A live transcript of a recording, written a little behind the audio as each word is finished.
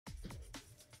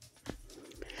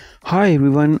Hi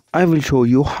everyone, I will show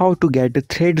you how to get the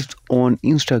threads on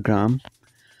Instagram.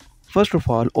 First of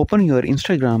all, open your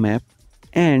Instagram app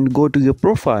and go to your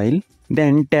profile.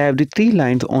 Then tap the three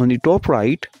lines on the top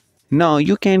right. Now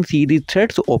you can see the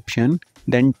threads option.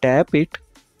 Then tap it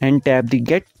and tap the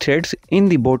get threads in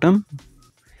the bottom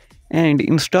and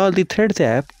install the threads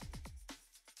app.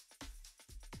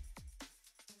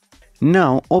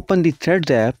 Now open the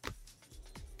threads app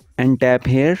and tap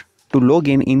here to log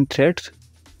in threads.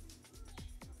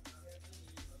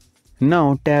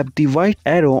 Now tap the white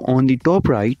arrow on the top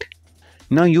right.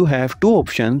 Now you have two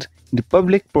options, the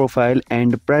public profile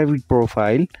and the private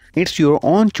profile. It's your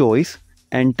own choice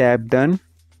and tap done.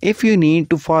 If you need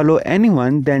to follow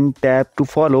anyone, then tap to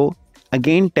follow.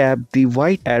 Again tap the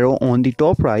white arrow on the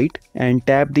top right and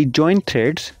tap the join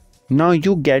threads. Now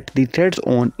you get the threads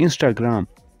on Instagram.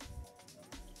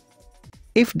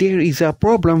 If there is a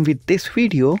problem with this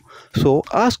video, so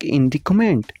ask in the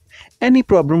comment. Any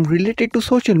problem related to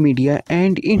social media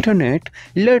and internet,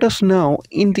 let us know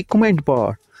in the comment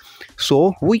bar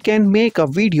so we can make a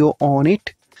video on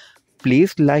it.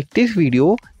 Please like this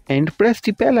video and press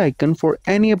the bell icon for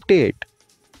any update.